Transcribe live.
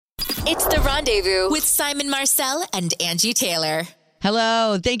It's The Rendezvous with Simon Marcel and Angie Taylor.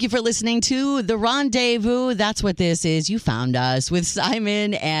 Hello. Thank you for listening to The Rendezvous. That's what this is. You found us with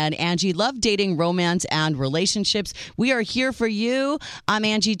Simon and Angie. Love dating, romance, and relationships. We are here for you. I'm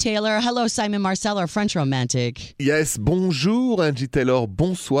Angie Taylor. Hello, Simon Marcel, our French romantic. Yes, bonjour, Angie Taylor.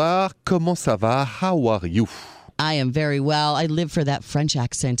 Bonsoir. Comment ça va? How are you? I am very well. I live for that French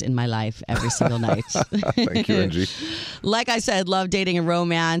accent in my life every single night. Thank you, Angie. Like I said, love dating and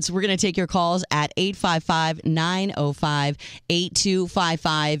romance. We're going to take your calls at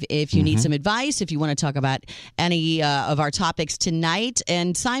 855-905-8255 if you need some advice, if you want to talk about any of our topics tonight.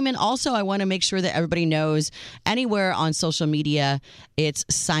 And Simon, also, I want to make sure that everybody knows anywhere on social media, it's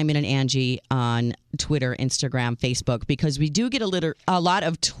Simon and Angie on Twitter, Instagram, Facebook, because we do get a lot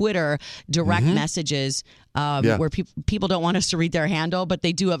of Twitter direct messages where people don't want us to read their handle, but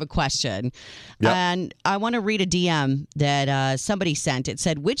they do have a question. Yep. And I want to read a DM that somebody sent. It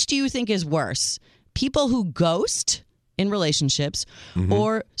said, which do you think is worse? People who ghost in relationships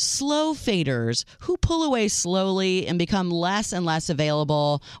or slow faders who pull away slowly and become less and less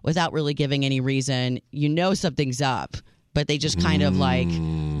available without really giving any reason? You know something's up, but they just kind of like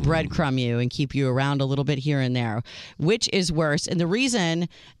breadcrumb you and keep you around a little bit here and there. Which is worse? And the reason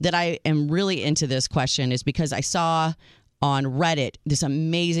that I am really into this question is because I saw on Reddit this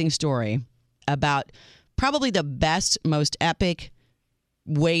amazing story about probably the best, most epic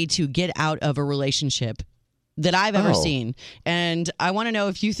way to get out of a relationship that I've ever seen. And I want to know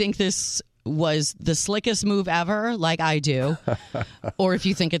if you think this was the slickest move ever, like I do, or if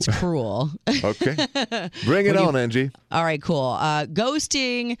you think it's cruel. Okay. Bring it on, Angie. All right, cool.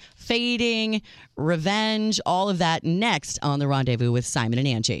 Ghosting, fading, revenge, all of that next on The Rendezvous with Simon and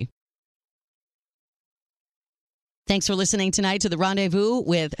Angie. Thanks for listening tonight to The Rendezvous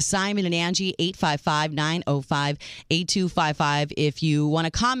with Simon and Angie, 855-905-8255. If you want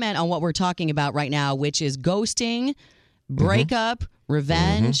to comment on what we're talking about right now, which is ghosting, breakup,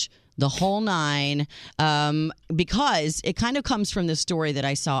 revenge, the whole nine, because it kind of comes from the story that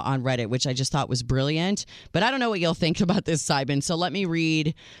I saw on Reddit, which I just thought was brilliant. But I don't know what you'll think about this, Simon. So let me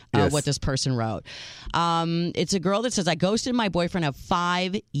read what this person wrote. It's a girl that says, I ghosted my boyfriend of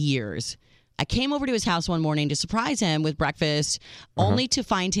 5 years. I came over to his house one morning to surprise him with breakfast, only to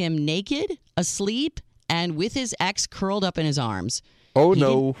find him naked, asleep, and with his ex curled up in his arms. Oh,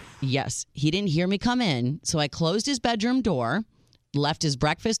 no. Yes, he didn't hear me come in, so I closed his bedroom door, left his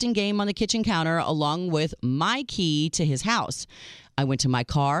breakfast and game on the kitchen counter along with my key to his house. I went to my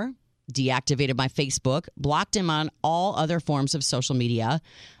car, deactivated my Facebook, blocked him on all other forms of social media.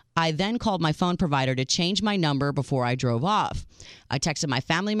 I then called my phone provider to change my number before I drove off. I texted my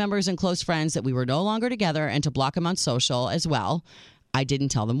family members and close friends that we were no longer together and to block him on social as well. I didn't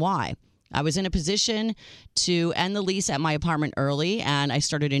tell them why. I was in a position to end the lease at my apartment early, and I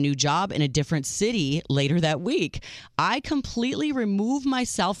started a new job in a different city later that week. I completely removed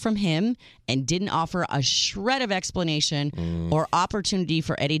myself from him and didn't offer a shred of explanation or opportunity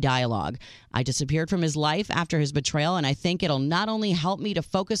for any dialogue. I disappeared from his life after his betrayal, and I think it'll not only help me to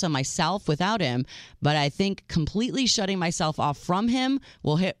focus on myself without him, but I think completely shutting myself off from him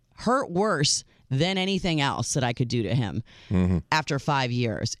will hurt worse than anything else that I could do to him after 5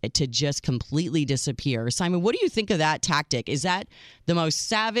 years, to just completely disappear. Simon, what do you think of that tactic? Is that the most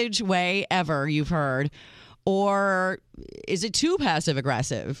savage way ever you've heard? Or is it too passive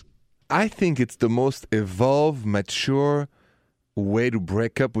aggressive? I think it's the most evolved, mature way to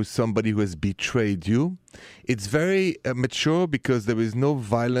break up with somebody who has betrayed you. It's very mature because there is no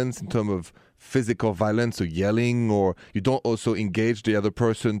violence in terms of physical violence or yelling, or you don't also engage the other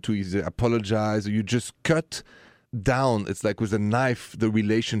person to either apologize, or you just cut down. It's like with a knife, the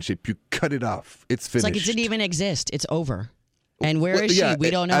relationship, you cut it off. It's finished. It's like it didn't even exist. It's over. And where is she? We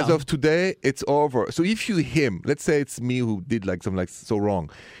don't know. As of today, it's over. So if let's say it's me who did like something like so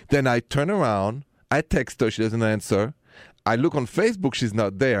wrong, then I turn around, I text her, she doesn't answer. I look on Facebook, she's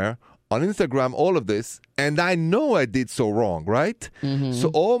not there. On Instagram, all of this, and I know I did so wrong, right? So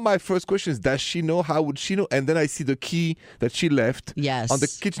all my first question is, does she know? How would she know? And then I see the key that she left on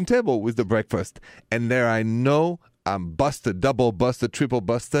the kitchen table with the breakfast. And there I know I'm busted, double busted, triple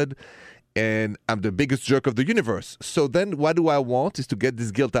busted, and I'm the biggest jerk of the universe. So then what do I want is to get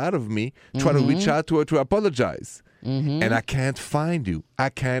this guilt out of me, try to reach out to her to apologize. And I can't find you. I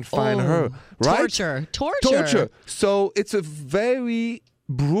can't find her, right? Torture. So it's a very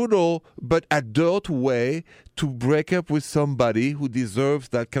brutal but adult way to break up with somebody who deserves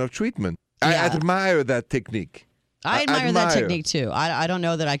that kind of treatment. I admire that technique. I admire that technique too. I don't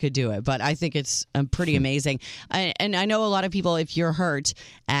know that I could do it, but I think it's pretty amazing. And I know a lot of people, if you're hurt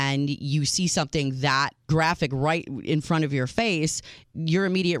and you see something that graphic right in front of your face, your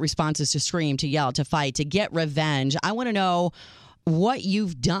immediate response is to scream, to yell, to fight, to get revenge. I want to know what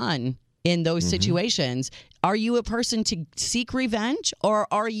you've done in those situations. Are you a person to seek revenge, or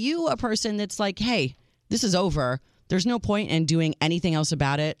are you a person that's like, hey, this is over. There's no point in doing anything else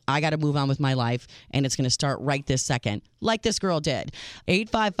about it. I got to move on with my life, and it's going to start right this second, like this girl did.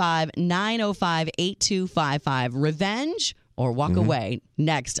 855-905-8255. Revenge or walk away?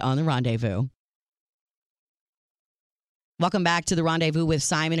 Next on The Rendezvous. Welcome back to The Rendezvous with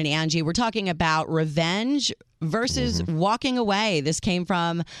Simon and Angie. We're talking about revenge versus walking away. This came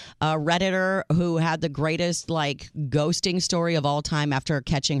from a Redditor who had the greatest ghosting story of all time after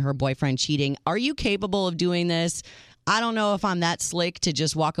catching her boyfriend cheating. Are you capable of doing this? I don't know if I'm that slick to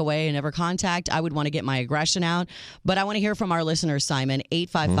just walk away and never contact. I would want to get my aggression out. But I want to hear from our listeners, Simon.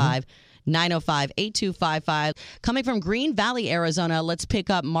 855-905-8255. Coming from Green Valley, Arizona, let's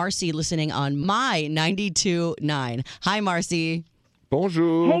pick up Marcy listening on my 92.9. Hi, Marcy.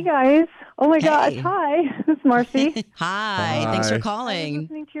 Bonjour. Hey, guys. Oh, my gosh. Hi. This is Marcy. Hi. Thanks for I was calling.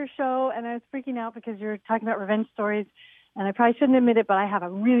 listening to your show, and I was freaking out because you're talking about revenge stories. And I probably shouldn't admit it, but I have a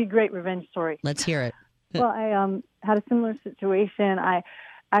really great revenge story. Let's hear it. Well, I had a similar situation. I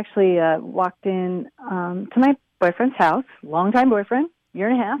actually walked in to my boyfriend's house, longtime boyfriend, year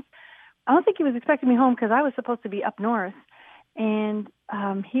and a half. I don't think he was expecting me home because I was supposed to be up north, and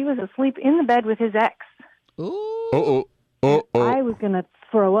he was asleep in the bed with his ex. Ooh. I was going to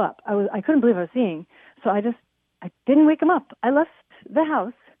throw up. I couldn't believe what I was seeing. So I didn't wake him up. I left the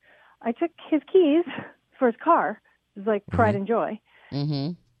house. I took his keys for his car. It was like pride and joy.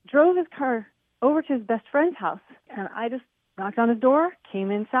 Drove his car over to his best friend's house, and I just knocked on his door,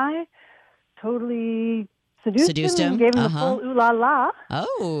 came inside, totally seduced him, gave him the full ooh la la.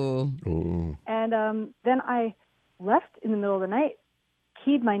 Oh. And then I left in the middle of the night,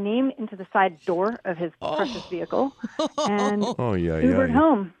 keyed my name into the side door of his precious vehicle, and Ubered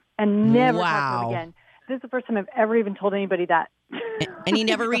home, and never talked to him again. This is the first time I've ever even told anybody that. And he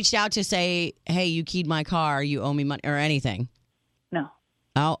never reached out to say, hey, you keyed my car, you owe me money, or anything? No.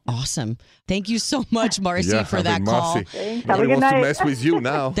 Oh, awesome. Thank you so much, Marcy, for that call. Thanks. Nobody wants to mess with you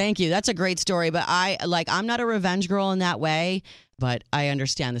now. Thank you. That's a great story. But I'm not a revenge girl in that way, but I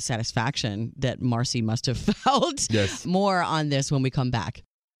understand the satisfaction that Marcy must have felt. Yes. More on this when we come back.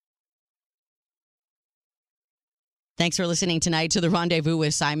 Thanks for listening tonight to The Rendezvous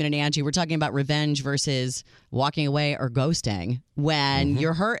with Simon and Angie. We're talking about revenge versus walking away or ghosting. When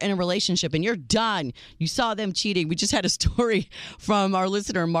you're hurt in a relationship and you're done, you saw them cheating. We just had a story from our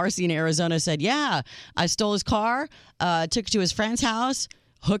listener, Marcy in Arizona, said, yeah, I stole his car, took it to his friend's house,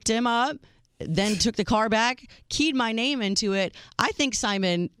 hooked him up, then took the car back, keyed my name into it. I think,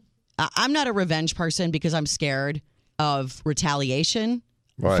 Simon, I'm not a revenge person because I'm scared of retaliation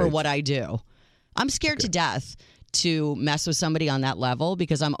for what I do. I'm scared to death to mess with somebody on that level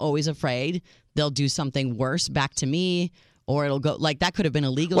because I'm always afraid they'll do something worse back to me, or it'll go that could have been a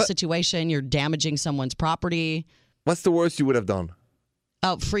legal situation. You're damaging someone's property. What's the worst you would have done?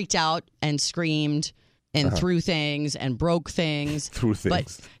 Oh, freaked out and screamed and threw things and broke things.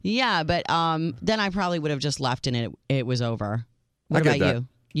 But then I probably would have just left and it was over. What about you?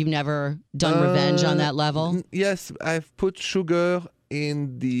 You've never done revenge on that level? Yes, I've put sugar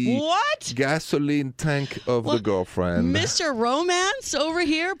in the gasoline tank of the girlfriend. Mr. Romance over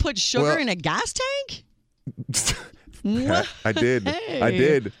here put sugar in a gas tank? I did. Hey. I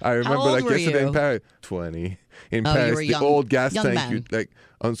did. I remember yesterday in Paris. 20. In Paris, the old gas tank, man. you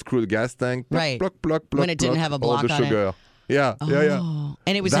unscrew the gas tank. Pluck, when it didn't have a block all the on sugar. it. Yeah.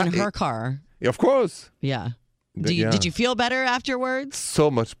 And it was in her car. Of course. Yeah. Did you feel better afterwards? So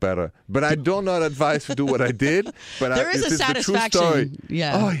much better. But I do not advise to do what I did. But there is a satisfaction. The true story.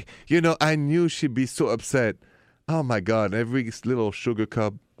 Yeah. Oh, I knew she'd be so upset. Oh my God! Every little sugar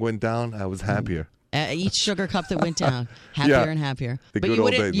cup went down. I was happier. Each sugar cup that went down, happier and happier. But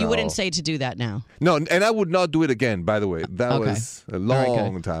you wouldn't say to do that now. No, and I would not do it again. By the way, that was a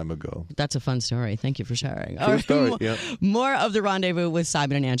long time ago. That's a fun story. Thank you for sharing. True story. Yeah. More of The Rendezvous with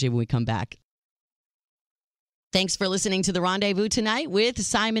Simon and Angie when we come back. Thanks for listening to The Rendezvous tonight with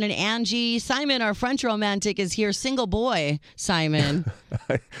Simon and Angie. Simon, our French romantic, is here. Single boy, Simon.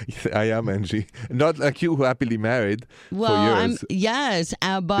 I am, Angie. Not like you, who happily married for years.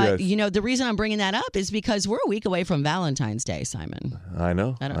 But the reason I'm bringing that up is because we're a week away from Valentine's Day, Simon. I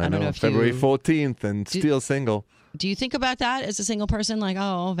know. I don't know if February 14th and still single. Do you think about that as a single person? Like,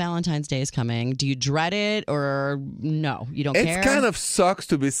 oh, Valentine's Day is coming. Do you dread it or no? You don't care? It kind of sucks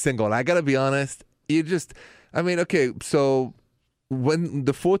to be single. I got to be honest. I mean, okay, so when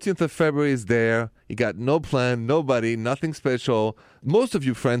the 14th of February is there, you got no plan, nobody, nothing special. Most of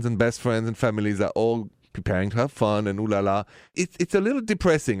you friends and best friends and families are all preparing to have fun and ooh la la. It's a little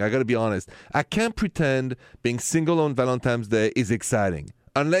depressing, I gotta be honest. I can't pretend being single on Valentine's Day is exciting.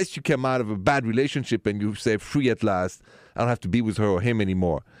 Unless you come out of a bad relationship and you say, free at last, I don't have to be with her or him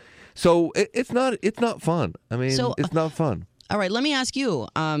anymore. So it's not fun. I mean, it's not fun. All right, let me ask you,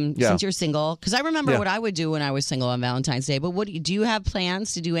 since you're single, because I remember what I would do when I was single on Valentine's Day, but do you have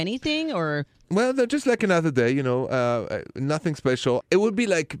plans to do anything or? Well, they're just like another day, nothing special. It would be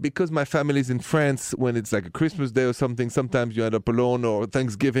like, because my family's in France, when it's like a Christmas day or something, sometimes you end up alone, or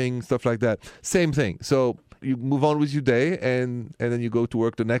Thanksgiving, stuff like that. Same thing. So you move on with your day and then you go to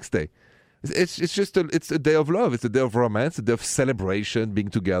work the next day. It's just it's a day of love. It's a day of romance, a day of celebration, being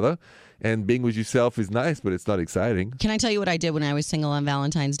together. And being with yourself is nice, but it's not exciting. Can I tell you what I did when I was single on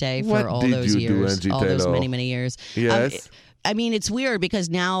Valentine's Day What for all did those you do, years? Angie All those Taylor? many, many years. Yes. I mean, it's weird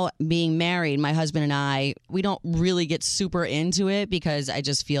because now being married, my husband and I, we don't really get super into it because I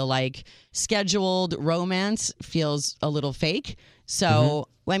just feel like scheduled romance feels a little fake. So,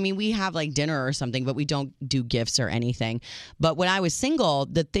 I mean, we have like dinner or something, but we don't do gifts or anything. But when I was single,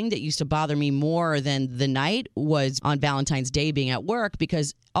 the thing that used to bother me more than the night was on Valentine's Day being at work,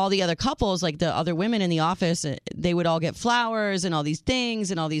 because all the other couples, like the other women in the office, they would all get flowers and all these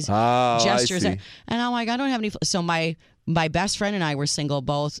things and all these gestures. I see. And I'm like, I don't have any. So my best friend and I were single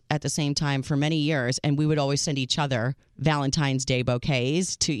both at the same time for many years, and we would always send each other Valentine's Day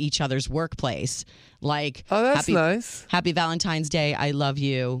bouquets to each other's workplace. Like, Oh, that's nice. Happy Valentine's Day, I love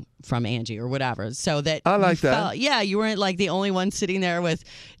you, from Angie or whatever. So that I like you that. you weren't like the only one sitting there with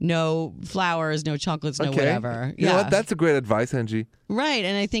no flowers, no chocolates, no whatever. You know what? That's a great advice, Angie. Right.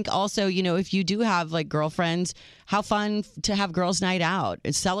 And I think also, if you do have like girlfriends, how fun to have girls' night out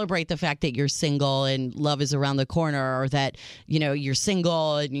and celebrate the fact that you're single and love is around the corner, or that, you're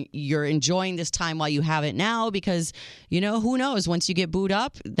single and you're enjoying this time while you have it now, because, who knows, once you get booed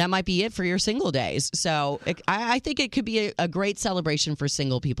up, that might be it for your single days. So I think it could be a great celebration for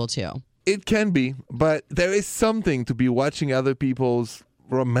single people too. It can be, but there is something to be watching other people's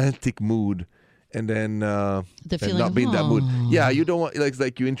romantic mood and then The feeling not of, be in that mood. "Oh." Yeah, you don't want, it's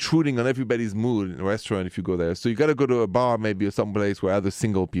like you're intruding on everybody's mood in a restaurant if you go there. So you got to go to a bar maybe, or someplace where other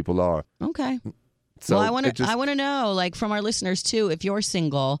single people are. Okay. So Well, I want it just- to know, like, from our listeners too, if you're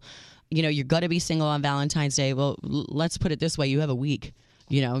single, you're going to be single on Valentine's Day. Well, let's put it this way. You have a week.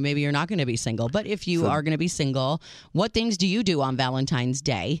 Maybe you're not going to be single. But if you are going to be single, what things do you do on Valentine's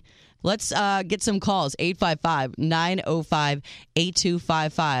Day? Let's get some calls.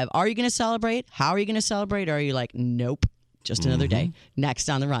 855-905-8255. Are you going to celebrate? How are you going to celebrate? Or are you like, nope, just another day? Next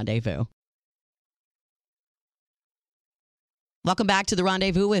on The Rendezvous. Welcome back to The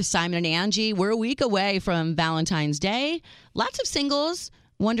Rendezvous with Simon and Angie. We're a week away from Valentine's Day. Lots of singles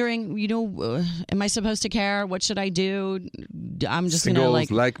wondering, am I supposed to care? What should I do? I'm just going to Singles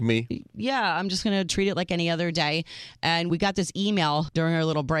like me. Yeah, I'm just going to treat it like any other day. And we got this email during our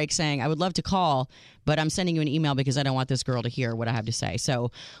little break saying, I would love to call, but I'm sending you an email because I don't want this girl to hear what I have to say. So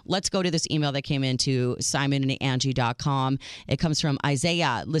let's go to this email that came into simonandangie.com. It comes from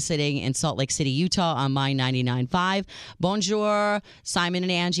Isaiah, listening in Salt Lake City, Utah on My 99.5. Bonjour, Simon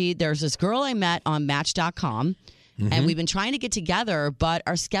and Angie. There's this girl I met on Match.com. And we've been trying to get together, but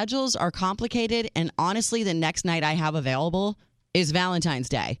our schedules are complicated. And honestly, the next night I have available is Valentine's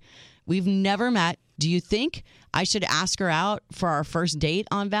Day. We've never met. Do you think I should ask her out for our first date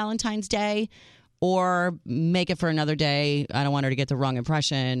on Valentine's Day, or make it for another day? I don't want her to get the wrong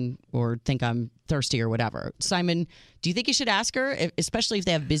impression or think I'm thirsty or whatever. Simon, do you think you should ask her, especially if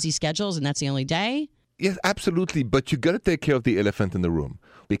they have busy schedules and that's the only day? Yes, absolutely. But you got to take care of the elephant in the room,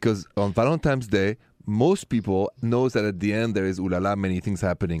 because on Valentine's Day, most people knows that at the end there is ooh la la, many things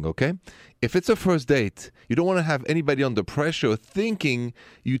happening, okay? If it's a first date, you don't want to have anybody under pressure thinking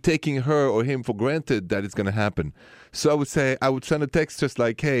you taking her or him for granted that it's going to happen. So I would send a text just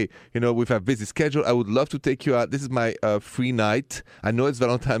like, hey, we have busy schedule. I would love to take you out. This is my free night. I know it's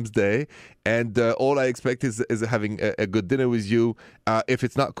Valentine's Day, and all I expect is having a good dinner with you. If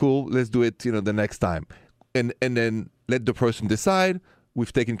it's not cool, let's do it, the next time. And then let the person decide.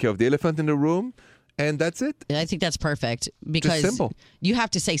 We've taken care of the elephant in the room. And that's it. I think that's perfect, because simple. You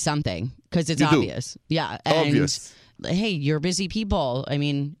have to say something because it's You do. obvious. Yeah. And Obvious. hey, you're busy people. I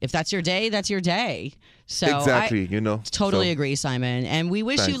mean, if that's your day, that's your day. So Exactly, I totally So, agree, Simon. And we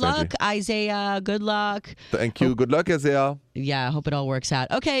wish you Thanks, luck, Isaiah. Good luck. Thank you. Good luck, Isaiah. Yeah, I hope it all works out.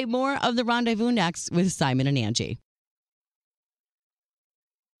 Okay, more of The Rendezvous next with Simon and Angie.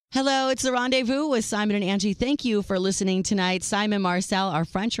 Hello, it's The Rendezvous with Simon and Angie. Thank you for listening tonight. Simon Marcel, our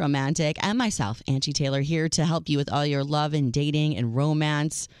French romantic, and myself, Angie Taylor, here to help you with all your love and dating and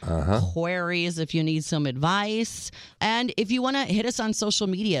romance queries if you need some advice. And if you want to hit us on social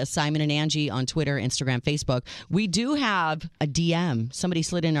media, Simon and Angie on Twitter, Instagram, Facebook, we do have a DM. Somebody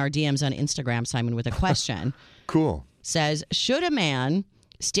slid in our DMs on Instagram, Simon, with a question. Cool. Says, should a man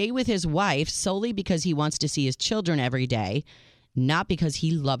stay with his wife solely because he wants to see his children every day, not because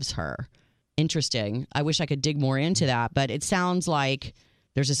he loves her? Interesting. I wish I could dig more into that, but it sounds like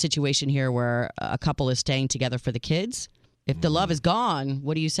there's a situation here where a couple is staying together for the kids. If the love is gone,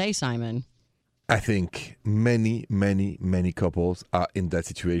 what do you say, Simon? I think many, many, many couples are in that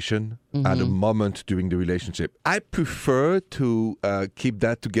situation at a moment during the relationship. I prefer to keep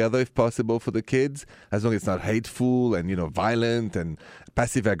that together if possible for the kids, as long as it's not hateful and, violent and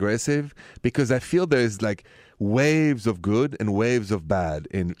passive aggressive, because I feel there's like waves of good and waves of bad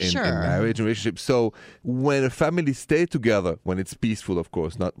in marriage and relationships. So when a family stay together, when it's peaceful, of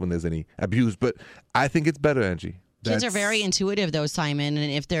course, not when there's any abuse, but I think it's better, Angie. Kids are very intuitive, though, Simon.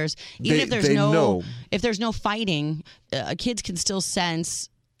 And if there's if there's no fighting, kids can still sense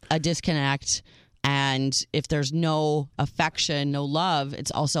a disconnect. And if there's no affection, no love,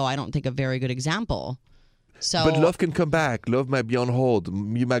 it's also, I don't think, a very good example. So, but love can come back. Love might be on hold.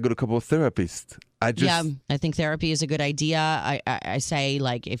 You might go to a couple of therapists. I think therapy is a good idea. I say,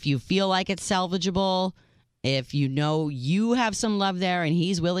 like, if you feel like it's salvageable, if you know you have some love there and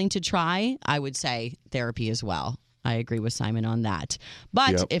he's willing to try, I would say therapy as well. I agree with Simon on that.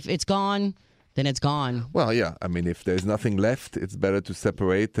 But if it's gone, then it's gone. Well, yeah. I mean, if there's nothing left, it's better to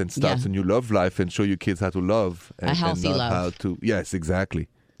separate and start a new love life and show your kids how to love. And, a healthy and not love. How to, yes, exactly.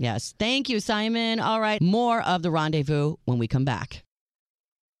 Yes. Thank you, Simon. All right. More of The Rendezvous when we come back.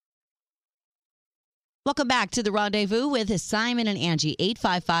 Welcome back to The Rendezvous with Simon and Angie.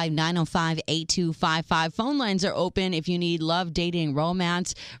 855-905-8255. Phone lines are open if you need love, dating,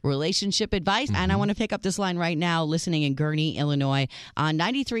 romance, relationship advice. And I want to pick up this line right now, listening in Gurnee, Illinois on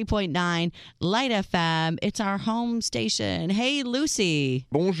 93.9 Light FM. It's our home station. Hey, Lucy.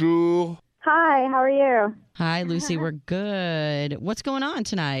 Bonjour. Hi, how are you? Hi, Lucy. We're good. What's going on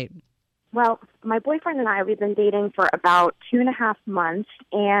tonight? Well, my boyfriend and I, we've been dating for about 2.5 months,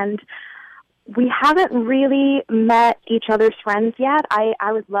 and we haven't really met each other's friends yet.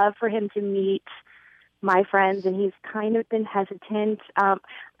 I would love for him to meet my friends, and he's kind of been hesitant. I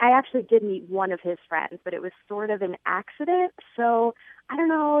actually did meet one of his friends, but it was sort of an accident. So I don't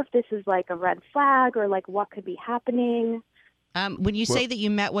know if this is like a red flag or like what could be happening. When you say that you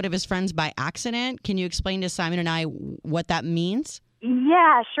met one of his friends by accident, can you explain to Simon and I what that means?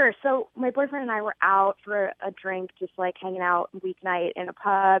 Yeah, sure. So my boyfriend and I were out for a drink, just like hanging out weeknight in a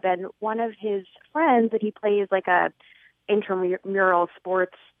pub, and one of his friends that he plays like a intramural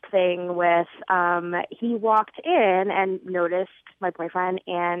sports thing with, he walked in and noticed my boyfriend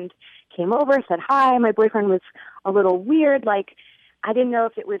and came over, said hi. My boyfriend was a little weird, like I didn't know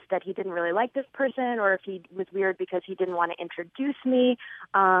if it was that he didn't really like this person or if he was weird because he didn't want to introduce me.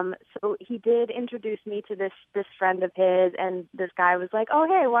 So he did introduce me to this friend of his, and this guy was like, oh,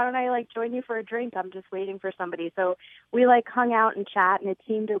 hey, why don't I like join you for a drink? I'm just waiting for somebody. So we like hung out and chat, and it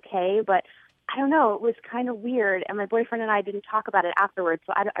seemed okay, but I don't know, it was kind of weird. And my boyfriend and I didn't talk about it afterwards.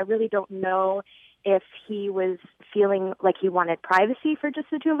 So I really don't know if he was feeling like he wanted privacy for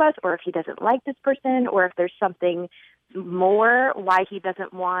just the two of us, or if he doesn't like this person, or if there's something more why he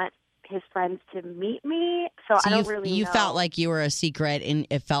doesn't want his friends to meet me. So I don't really know. You felt like you were a secret and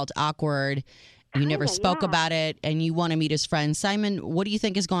it felt awkward. You never spoke about it and you want to meet his friends. Simon, what do you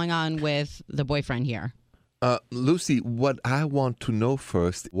think is going on with the boyfriend here? Lucy, what I want to know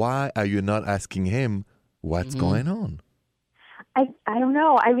first, why are you not asking him what's going on? I don't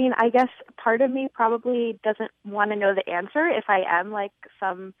know. I mean, I guess part of me probably doesn't want to know the answer if I am like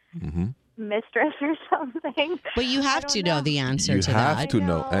some mistress or something. But you have to know the answer to that. You have to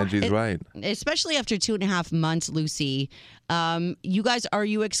know. Angie's right. Especially after 2.5 months, Lucy. You guys, are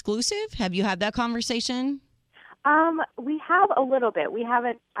you exclusive? Have you had that conversation? We have a little bit. We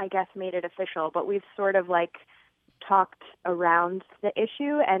haven't, I guess, made it official, but we've sort of like talked around the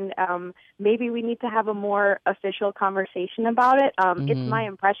issue, and maybe we need to have a more official conversation about it. It's my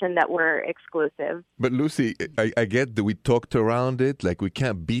impression that we're exclusive. But Lucy, I get that we talked around it, like we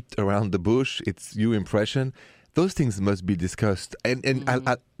can't beat around the bush. It's your impression. Those things must be discussed. And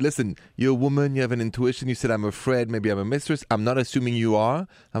I, listen, you're a woman, you have an intuition. You said, I'm afraid, maybe I'm a mistress. I'm not assuming you are.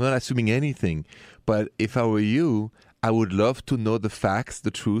 I'm not assuming anything. But if I were you, I would love to know the facts, the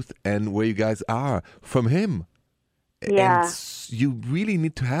truth, and where you guys are from him. Yeah. And you really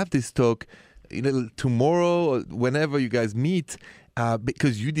need to have this talk, tomorrow or whenever you guys meet,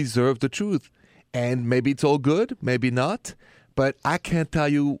 because you deserve the truth. And maybe it's all good, maybe not. But I can't tell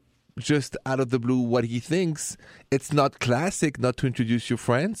you just out of the blue what he thinks. It's not classic not to introduce your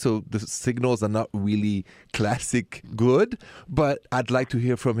friend, so the signals are not really classic good. But I'd like to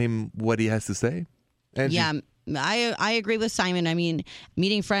hear from him what he has to say. Angie? Yeah, I agree with Simon. I mean,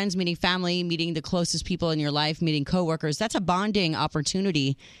 meeting friends, meeting family, meeting the closest people in your life, meeting coworkers, that's a bonding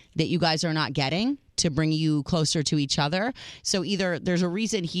opportunity that you guys are not getting to bring you closer to each other. So either there's a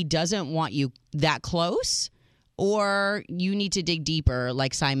reason he doesn't want you that close, or you need to dig deeper,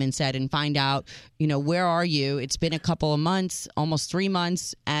 like Simon said, and find out, where are you? It's been a couple of months, almost 3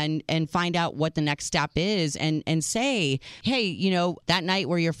 months, and find out what the next step is and say, hey, that night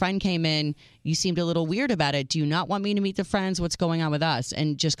where your friend came in, you seemed a little weird about it. Do you not want me to meet the friends? What's going on with us?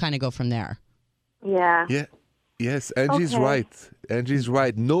 And just kind of go from there. Yeah. Yeah. Yes, Angie's right. Angie's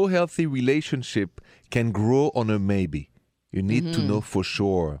right. No healthy relationship can grow on a maybe. You need to know for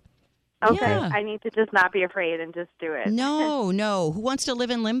sure. Okay, Yeah. I need to just not be afraid and just do it. No. Who wants to live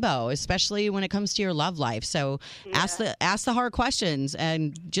in limbo, especially when it comes to your love life? So ask the hard questions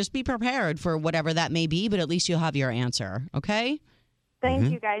and just be prepared for whatever that may be, but at least you'll have your answer, okay?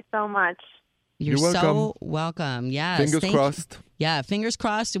 Thank you guys so much. You're welcome. so welcome. Yes. Fingers thank you. crossed. Yeah, fingers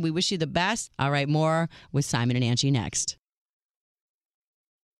crossed, and we wish you the best. All right, more with Simon and Angie next.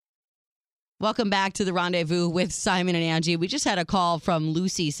 Welcome back to the Rendezvous with Simon and Angie. We just had a call from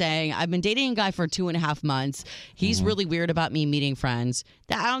Lucy saying, I've been dating a guy for 2.5 months. He's really weird about me meeting friends.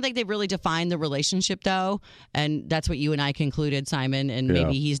 I don't think they've really defined the relationship, though. And that's what you and I concluded, Simon. And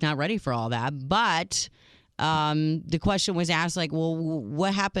maybe he's not ready for all that. But the question was asked, like, well,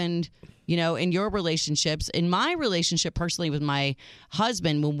 what happened, in your relationships? In my relationship, personally, with my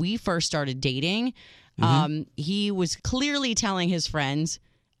husband, when we first started dating, he was clearly telling his friends,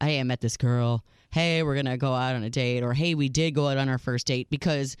 hey, I met this girl. Hey, we're going to go out on a date. Or, hey, we did go out on our first date.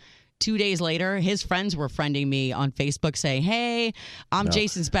 Because 2 days later, his friends were friending me on Facebook saying, hey, I'm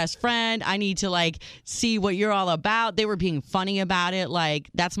Jason's best friend. I need to, see what you're all about. They were being funny about it.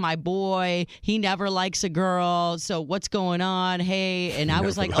 Like, that's my boy. He never likes a girl. So what's going on? Hey. And I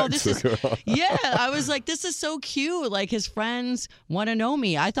was like, oh, this is, I was like, this is so cute. Like, his friends want to know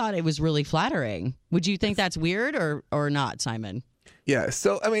me. I thought it was really flattering. Would you think that's weird or not, Simon? Yeah,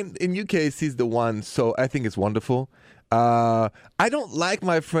 so, in your case, he's the one, so I think it's wonderful. I don't like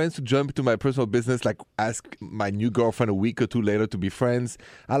my friends to jump into my personal business, like ask my new girlfriend a week or two later to be friends.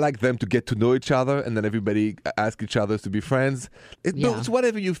 I like them to get to know each other, and then everybody ask each other to be friends. It's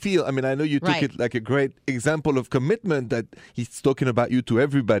whatever you feel. I know you took it like a great example of commitment that he's talking about you to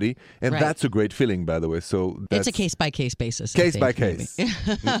everybody, and that's a great feeling, by the way. So it's a case-by-case basis. Case by case.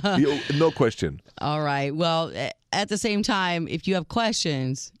 No question. All right. Well, at the same time, if you have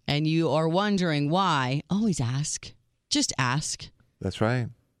questions and you are wondering why, always ask. Just ask. That's right.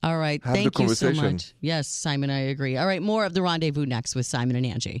 All right. Have Thank the you so conversation. much. Yes, Simon, I agree. All right. More of the Rendezvous next with Simon and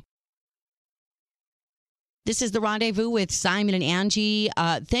Angie. This is the Rendezvous with Simon and Angie.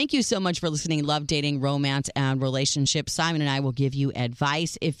 Thank you so much for listening. Love, dating, romance, and relationships. Simon and I will give you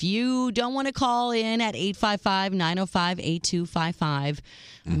advice. If you don't want to call in at 855-905-8255,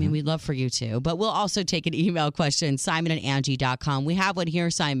 we'd love for you to. But we'll also take an email question, simonandangie.com. We have one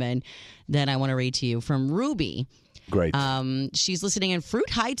here, Simon, that I want to read to you from Ruby. Great. She's listening in Fruit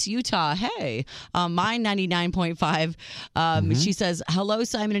Heights, Utah. Hey, mine 99.5. She says, hello,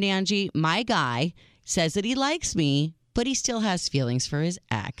 Simon and Angie. My guy says that he likes me, but he still has feelings for his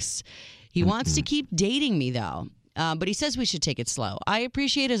ex. He wants to keep dating me, though, but he says we should take it slow. I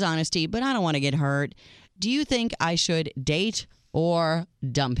appreciate his honesty, but I don't want to get hurt. Do you think I should date or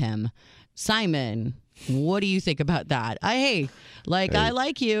dump him? Simon, what do you think about that? I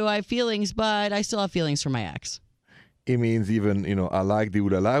like you, I have feelings, but I still have feelings for my ex. It means even, I like the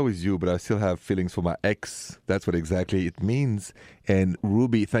ulala with you, but I still have feelings for my ex. That's what exactly it means. And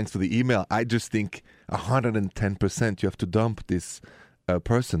Ruby, thanks for the email. I just think 110% you have to dump this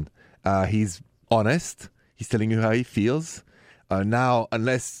person. He's honest. He's telling you how he feels. Now,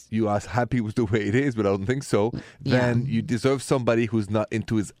 unless you are happy with the way it is, but I don't think so, then you deserve somebody who's not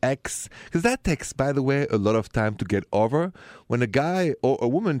into his ex. Because that takes, by the way, a lot of time to get over. When a guy or a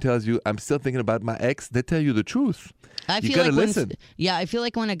woman tells you, I'm still thinking about my ex, they tell you the truth. You gotta listen. I feel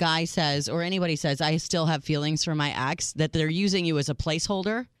like when a guy says, or anybody says, I still have feelings for my ex, that they're using you as a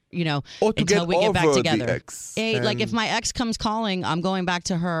placeholder. Or to until we get back over together. the ex. Like if my ex comes calling, I'm going back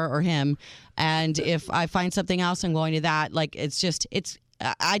to her or him. And if I find something else, I'm going to that. Like I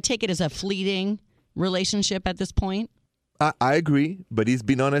take it as a fleeting relationship at this point. I agree, but he's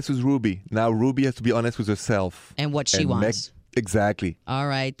been honest with Ruby. Now Ruby has to be honest with herself. And what she wants. Exactly. All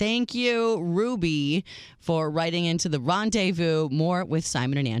right. Thank you, Ruby, for writing into the Rendezvous. More with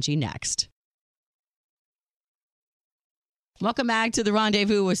Simon and Angie next. Welcome back to the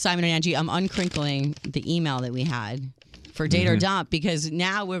Rendezvous with Simon and Angie. I'm uncrinkling the email that we had for Date or Dump because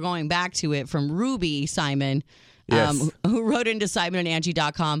now we're going back to it from Ruby, Simon, Yes. who wrote into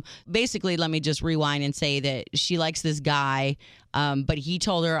simonandangie.com. Basically, let me just rewind and say that she likes this guy, but he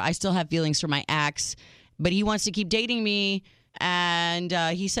told her, I still have feelings for my ex, but he wants to keep dating me. And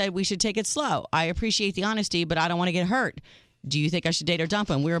he said we should take it slow. I appreciate the honesty, but I don't want to get hurt. Do you think I should date or dump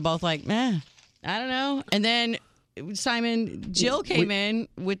him? We were both like, I don't know. And then Simon, Jill came in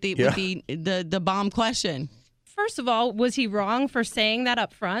with the bomb question. First of all, was he wrong for saying that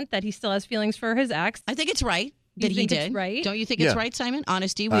up front, that he still has feelings for his ex? I think it's right You that he think did. it's right? Don't you think it's Yeah. right, Simon?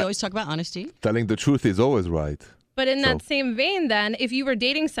 Honesty. We always talk about honesty. Telling the truth is always right. But in that So- same vein, then, if you were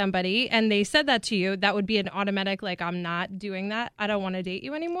dating somebody and they said that to you, that would be an automatic, like, I'm not doing that. I don't want to date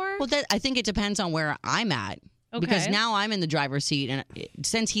you anymore. Well, I think it depends on where I'm at. Because Okay. now I'm in the driver's seat. And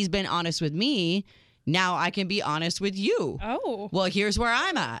since he's been honest with me, now I can be honest with you. Oh. Well, here's where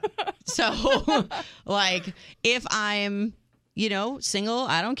I'm at. So, like, if I'm, single,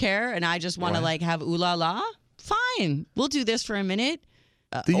 I don't care, and I just want to, Right. have ooh la la, fine. We'll do this for a minute.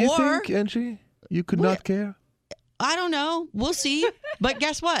 Do you or, think, Angie, you could not care? I don't know. We'll see. But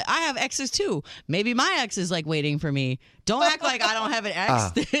guess what? I have exes too. Maybe my ex is waiting for me. Don't act like I don't have an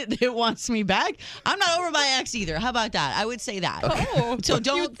ex that wants me back. I'm not over my ex either. How about that? I would say that. Oh. So You'd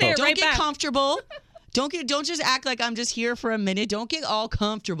don't say it right get back. comfortable. Don't just act like I'm just here for a minute. Don't get all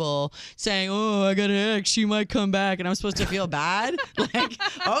comfortable saying, "Oh, I got an ex. She might come back," and I'm supposed to feel bad.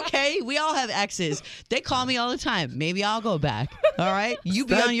 Okay, we all have exes. They call me all the time. Maybe I'll go back. All right, you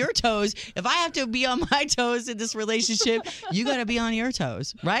be on your toes. If I have to be on my toes in this relationship, you got to be on your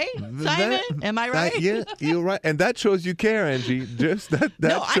toes, right, Simon? Am I right? Yeah, you're right. And that shows you care, Angie. Just that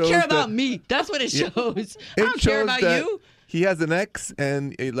No, I shows care that- about me. That's what it shows. I It don't care shows about that you. He has an ex,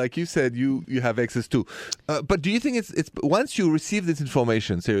 and like you said, you have exes too. But do you think it's once you receive this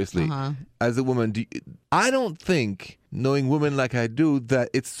information, seriously, as a woman, I don't think, knowing women like I do, that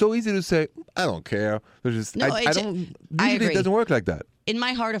it's so easy to say, I don't care. There's just, No, I don't. I Usually, agree. it doesn't work like that. In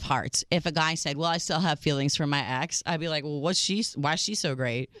my heart of hearts, if a guy said, "Well, I still have feelings for my ex," I'd be like, "Well, why is she so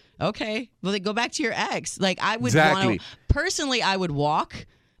great?" Okay, well, then go back to your ex. Like I would Exactly. personally, I would walk.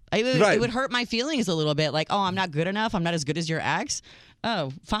 Right. It would hurt my feelings a little bit. Like, oh, I'm not good enough. I'm not as good as your ex.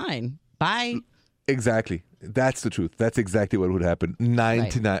 Oh, fine, bye. Exactly. That's the truth. That's exactly what would happen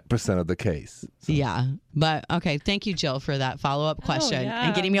 99% of the case. Yeah, but okay. Thank you, Jill, for that follow-up question yeah.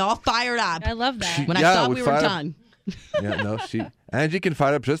 and getting me all fired up I love that. when I Yeah, thought we we were fired up. done. Yeah, no, Angie can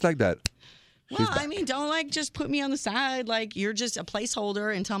fire up just like that. Well, I mean, don't just put me on the side. Like you're just a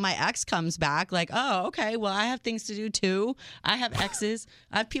placeholder until my ex comes back. Like, oh, okay. Well, I have things to do too. I have exes.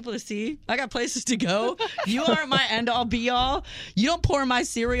 I have people to see. I got places to go. You aren't my end all be all. You don't pour my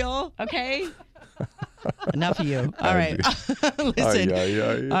cereal. Okay. Enough of you. All right.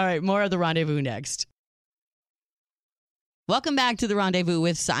 Listen. All right. More of the Rendezvous next. Welcome back to the Rendezvous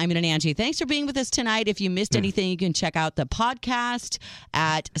with Simon and Angie. Thanks for being with us tonight. If you missed anything, you can check out the podcast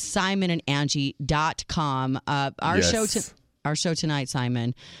at simonandangie.com. Our show tonight,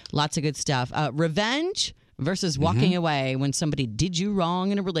 Simon, lots of good stuff. Revenge versus walking away when somebody did you wrong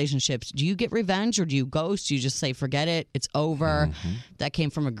in a relationship. Do you get revenge or do you ghost? Do you just say, forget it, it's over? That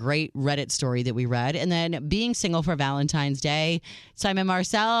came from a great Reddit story that we read. And then being single for Valentine's Day. Simon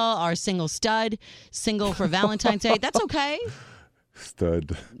Marcel, our single stud, single for Valentine's Day. That's okay.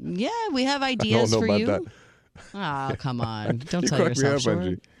 Stud. Yeah, we have ideas know for about you. that. Oh, come on. Don't You tell crack me yourself up, short.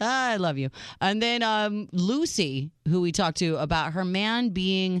 Angie. I love you. And then Lucy, who we talked to about her man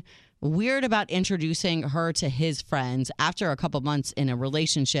being weird about introducing her to his friends after a couple months in a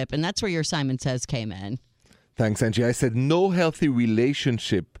relationship. And that's where your Simon Says came in. Thanks, Angie. I said no healthy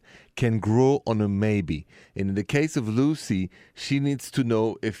relationship can grow on a maybe. And in the case of Lucy, she needs to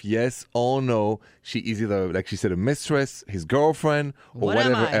know if yes or no, she is either, like she said, a mistress, his girlfriend, or What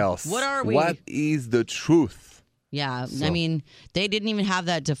am whatever I? else. What are we? What is the truth? Yeah, So- I mean, they didn't even have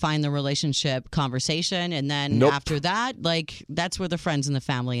that define the relationship conversation. And then Nope. after that, that's where the friends and the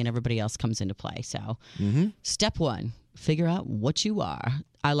family and everybody else comes into play. So step one, figure out what you are.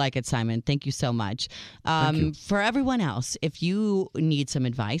 I like it, Simon. Thank you so much. For everyone else, if you need some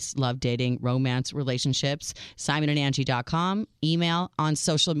advice, love dating, romance, relationships, simonandangie.com, email, on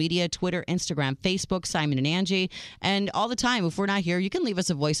social media, Twitter, Instagram, Facebook, Simon and Angie. And all the time, if we're not here, you can leave us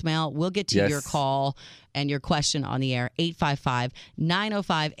a voicemail. We'll get to Yes. your call and your question on the air,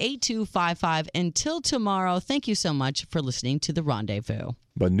 855-905-8255. Until tomorrow, thank you so much for listening to The Rendezvous.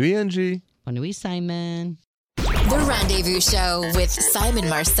 Bonne nuit, Angie. Bonne nuit, Simon. The Rendezvous Show with Simon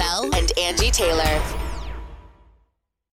Marcel and Angie Taylor.